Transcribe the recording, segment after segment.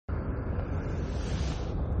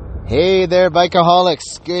Hey there,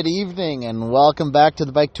 Bikeaholics. Good evening, and welcome back to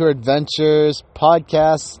the Bike Tour Adventures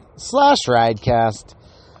podcast / ridecast.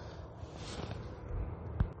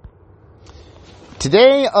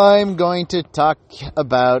 Today, I'm going to talk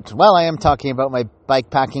about, I am talking about my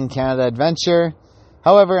Bikepacking Canada adventure.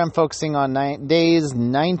 However, I'm focusing on days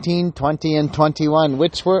 19, 20, and 21,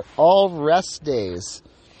 which were all rest days.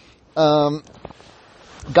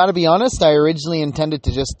 Gotta be honest, I originally intended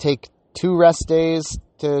to just take 2 rest days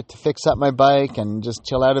to fix up my bike and just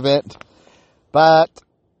chill out a bit. But,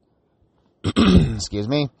 excuse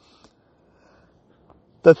me,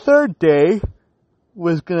 the third day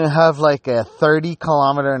was going to have like a 30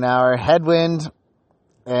 kilometer an hour headwind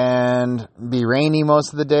and be rainy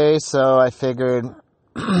most of the day. So I figured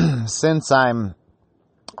since I'm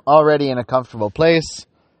already in a comfortable place,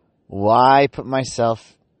 why put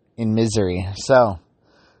myself in misery? So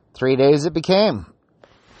 3 days it became.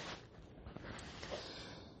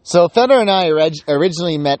 So Fedor and I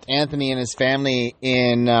originally met Anthony and his family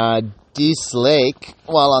in Dease Lake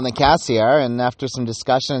while on the Cassiar, and after some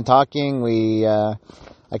discussion and talking, I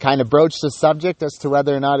kind of broached the subject as to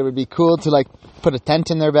whether or not it would be cool to put a tent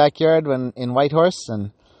in their backyard when in Whitehorse,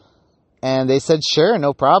 and they said sure,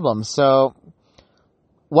 no problem. So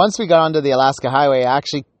once we got onto the Alaska Highway, I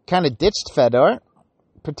actually kind of ditched Fedor,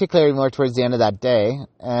 particularly more towards the end of that day,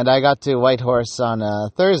 and I got to Whitehorse on a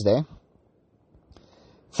Thursday.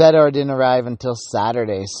 Fedor didn't arrive until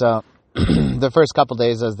Saturday, so the first couple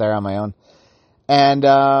days I was there on my own. And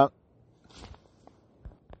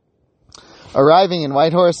arriving in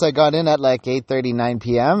Whitehorse, I got in at 8:30, 9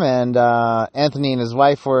 p.m., and Anthony and his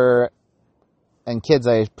wife and kids,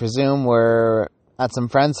 I presume, were at some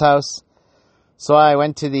friend's house. So I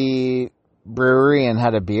went to the brewery and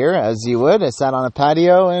had a beer, as you would. I sat on a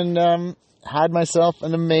patio and had myself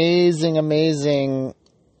an amazing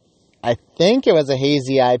I think it was a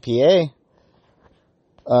hazy IPA.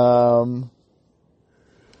 I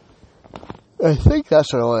think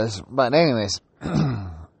that's what it was. But anyways,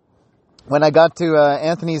 when I got to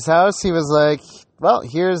Anthony's house, he was like, well,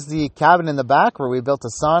 here's the cabin in the back where we built a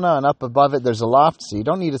sauna, and up above it there's a loft, so you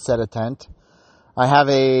don't need to set a tent. I have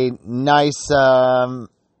a nice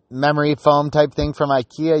memory foam type thing from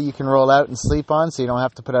IKEA you can roll out and sleep on, so you don't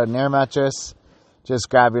have to put out an air mattress. Just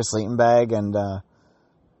grab your sleeping bag and...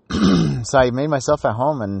 So I made myself at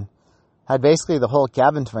home and had basically the whole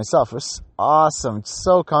cabin to myself. It was awesome.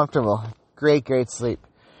 So comfortable. Great sleep.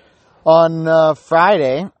 On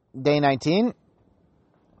Friday, day 19,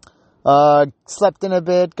 slept in a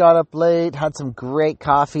bit, got up late, had some great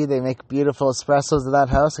coffee. They make beautiful espressos at that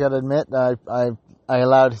house. I got to admit, I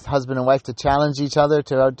allowed husband and wife to challenge each other,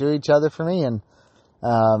 to outdo each other for me. And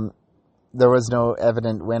there was no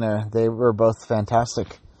evident winner. They were both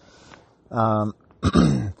fantastic.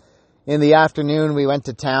 In the afternoon, we went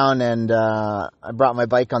to town, and I brought my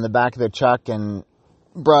bike on the back of their truck and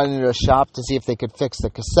brought it into a shop to see if they could fix the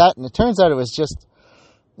cassette. And it turns out it was just,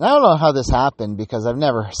 I don't know how this happened, because I've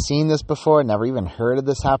never seen this before, never even heard of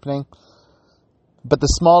this happening. But the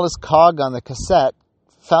smallest cog on the cassette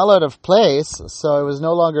fell out of place, so it was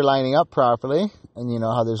no longer lining up properly. And you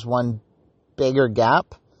know how there's one bigger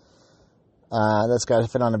gap that's got to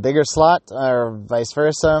fit on a bigger slot, or vice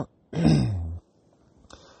versa.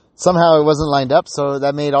 Somehow it wasn't lined up, so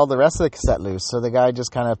that made all the rest of the cassette loose. So the guy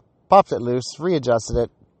just kind of popped it loose, readjusted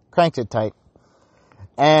it, cranked it tight.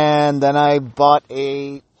 And then I bought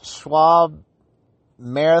a Schwab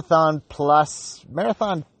Marathon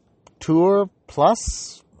Tour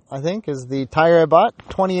Plus, I think, is the tire I bought.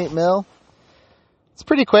 28 mil. It's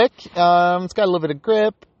pretty quick. It's got a little bit of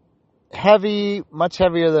grip. Heavy, much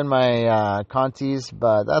heavier than my Contis,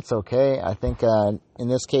 but that's okay. I think in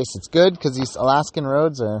this case it's good, because these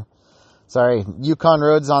Yukon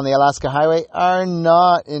roads on the Alaska Highway are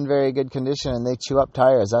not in very good condition, and they chew up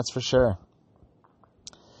tires, that's for sure.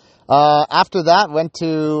 After that, went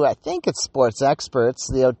to, I think it's Sports Experts,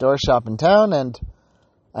 the outdoor shop in town, and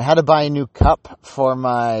I had to buy a new cup for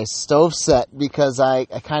my stove set, because I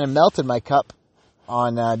kind of melted my cup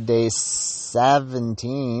on day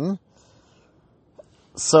 17.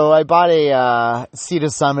 So I bought a Sea to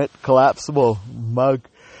Summit collapsible mug.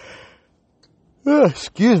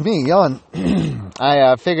 Excuse me, yawn.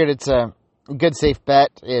 I figured it's a good, safe bet.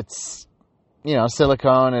 It's,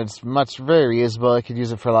 silicone. It's very reusable. I could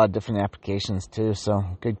use it for a lot of different applications too, so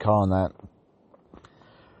good call on that.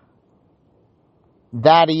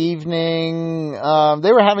 That evening,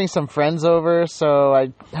 they were having some friends over, so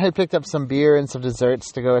I picked up some beer and some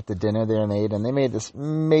desserts to go with the dinner they made, and they made this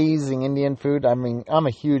amazing Indian food. I mean, I'm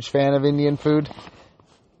a huge fan of Indian food.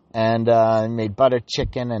 And made butter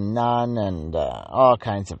chicken and naan and all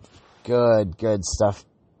kinds of good stuff.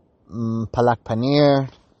 palak paneer.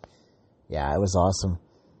 Yeah, it was awesome.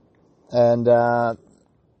 And that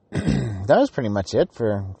was pretty much it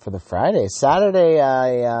for the Friday. Saturday,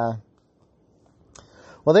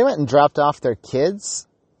 they went and dropped off their kids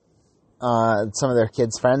at some of their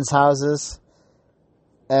kids' friends' houses.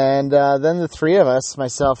 And then the three of us,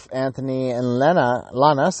 myself, Anthony, and Lana,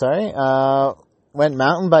 went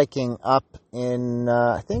mountain biking up in,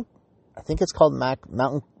 I think it's called Mount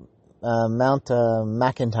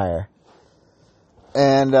McIntyre.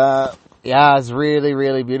 And it was really,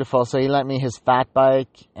 really beautiful. So he lent me his fat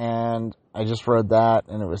bike, and I just rode that,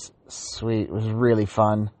 and it was sweet. It was really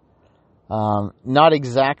fun. Not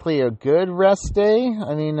exactly a good rest day.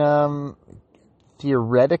 I mean,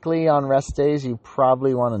 theoretically on rest days, you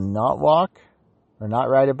probably want to not walk or not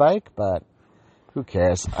ride a bike, but who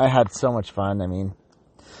cares? I had so much fun. I mean,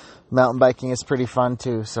 mountain biking is pretty fun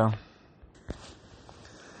too, so.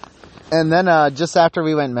 And then just after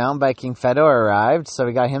we went mountain biking, Fedor arrived, so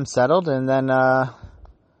we got him settled, and then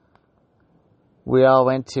we all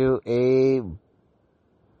went to a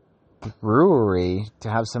brewery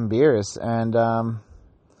to have some beers, and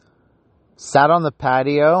sat on the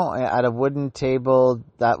patio at a wooden table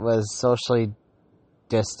that was socially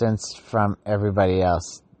distanced from everybody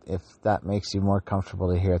else, if that makes you more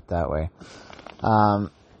comfortable to hear it that way.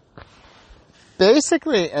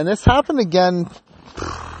 Basically, and this happened again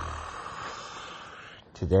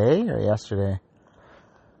today or yesterday.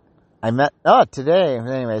 Today.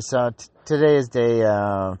 Anyway, so today is day,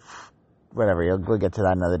 whatever, we'll get to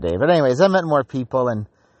that another day. But anyways, I met more people, and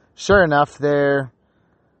sure enough, they're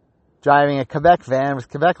driving a Quebec van with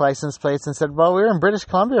Quebec license plates, and said, well, we were in British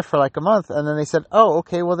Columbia for like a month. And then they said, oh,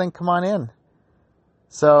 okay, well then come on in.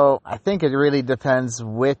 So I think it really depends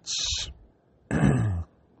which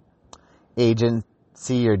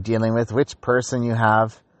agency you're dealing with, which person you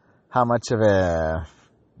have, how much of how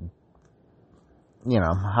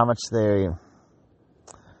much they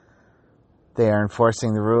are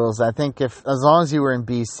enforcing the rules. I think as long as you were in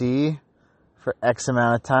BC for X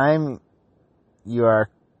amount of time, you are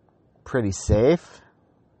pretty safe,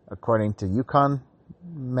 according to Yukon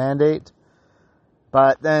mandate.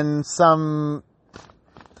 But then some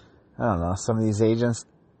of these agents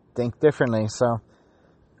think differently. So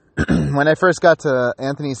when I first got to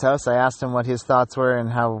Anthony's house, I asked him what his thoughts were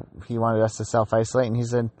and how he wanted us to self-isolate. And he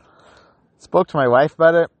said, spoke to my wife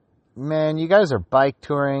about it. Man, you guys are bike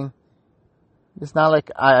touring. It's not like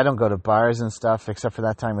I don't go to bars and stuff, except for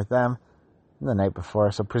that time with them the night before.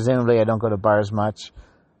 So presumably I don't go to bars much.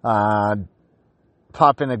 Pop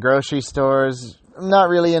into grocery stores. I'm not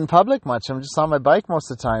really in public much. I'm just on my bike most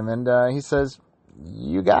of the time. And he says,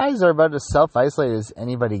 you guys are about as self-isolated as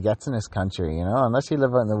anybody gets in this country, unless you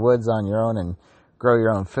live out in the woods on your own and grow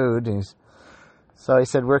your own food. So he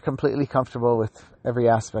said, we're completely comfortable with every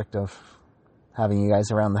aspect of having you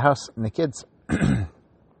guys around the house and the kids.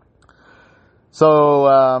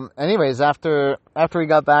 So, anyways, after we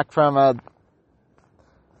got back from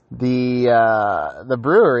the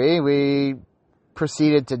brewery, we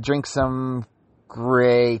proceeded to drink some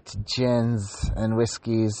great gins and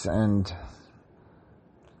whiskeys and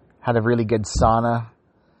had a really good sauna.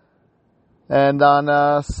 And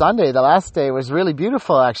on Sunday, the last day, was really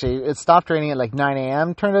beautiful, actually. It stopped raining at like 9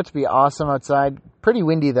 a.m. Turned out to be awesome outside. Pretty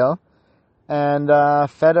windy, though. And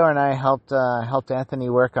Fedor and I helped Anthony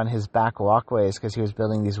work on his back walkways, because he was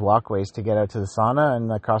building these walkways to get out to the sauna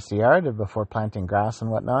and across the yard before planting grass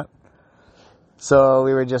and whatnot. So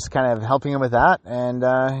we were just kind of helping him with that. And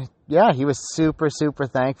he was super, super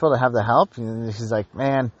thankful to have the help. He's like,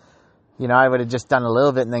 man, I would have just done a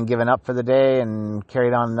little bit and then given up for the day and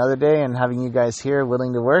carried on another day. And having you guys here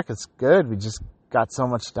willing to work, it's good. We just got so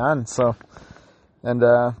much done. So, and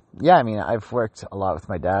I've worked a lot with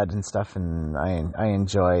my dad and stuff, and I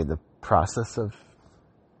enjoy the process of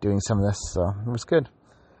doing some of this. So it was good.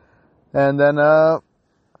 And then, that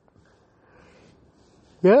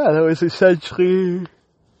was essentially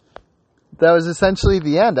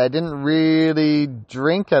the end. I didn't really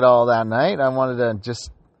drink at all that night. I wanted to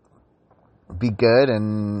just be good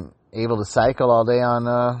and able to cycle all day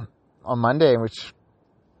on Monday, which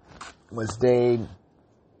was day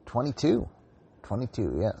 22.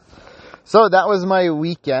 22, yeah. So that was my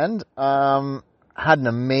weekend. Had an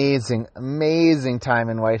amazing, amazing time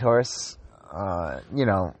in Whitehorse.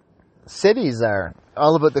 Cities are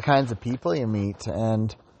all about the kinds of people you meet,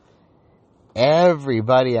 and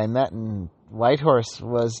everybody I met in Whitehorse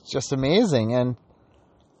was just amazing, and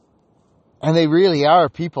they really are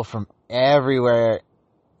people from everywhere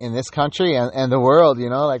in this country and the world,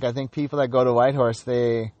 I think people that go to Whitehorse,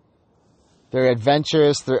 they they're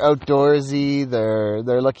adventurous, they're outdoorsy,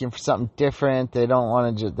 they're looking for something different. They don't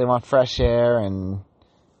want to they want fresh air, and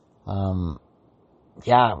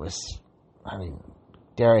yeah, it was, I mean,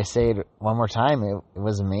 dare I say it one more time, it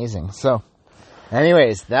was amazing. So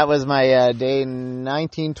anyways, that was my day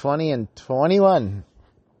 19, 20, and 21.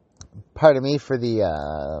 Pardon me for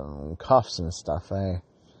the coughs and stuff. I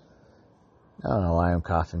don't know why I'm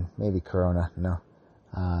coughing. Maybe Corona. No.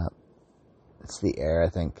 It's the air, I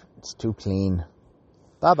think. It's too clean.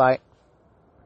 Bye-bye.